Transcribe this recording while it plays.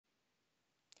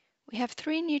We have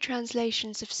 3 new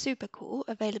translations of Supercool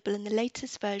available in the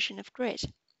latest version of Grid: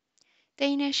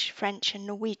 Danish, French and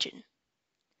Norwegian.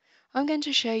 I'm going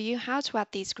to show you how to add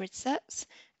these grid sets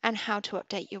and how to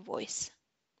update your voice.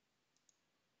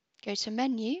 Go to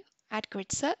Menu, Add Grid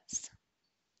Sets,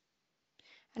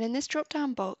 and in this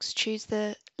drop-down box choose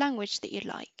the language that you'd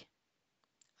like.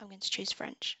 I'm going to choose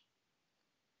French.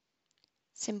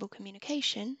 Symbol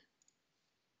Communication,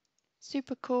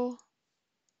 Supercool,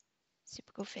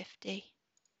 Supercool 50.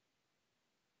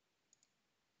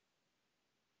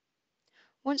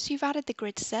 Once you've added the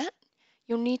grid set,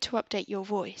 you'll need to update your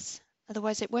voice,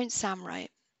 otherwise it won't sound right,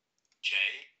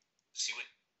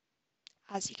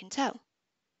 as you can tell.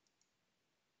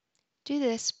 Do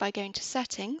this by going to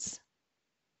Settings,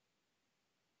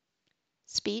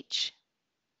 Speech,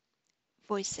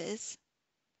 Voices,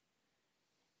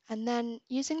 and then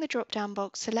using the drop-down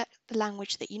box, select the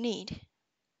language that you need.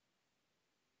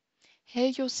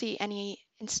 Here you'll see any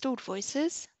installed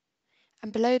voices,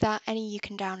 and below that any you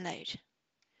can download,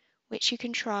 which you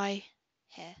can try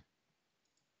here.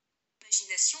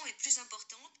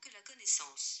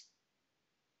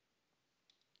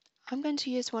 I'm going to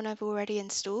use one I've already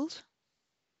installed.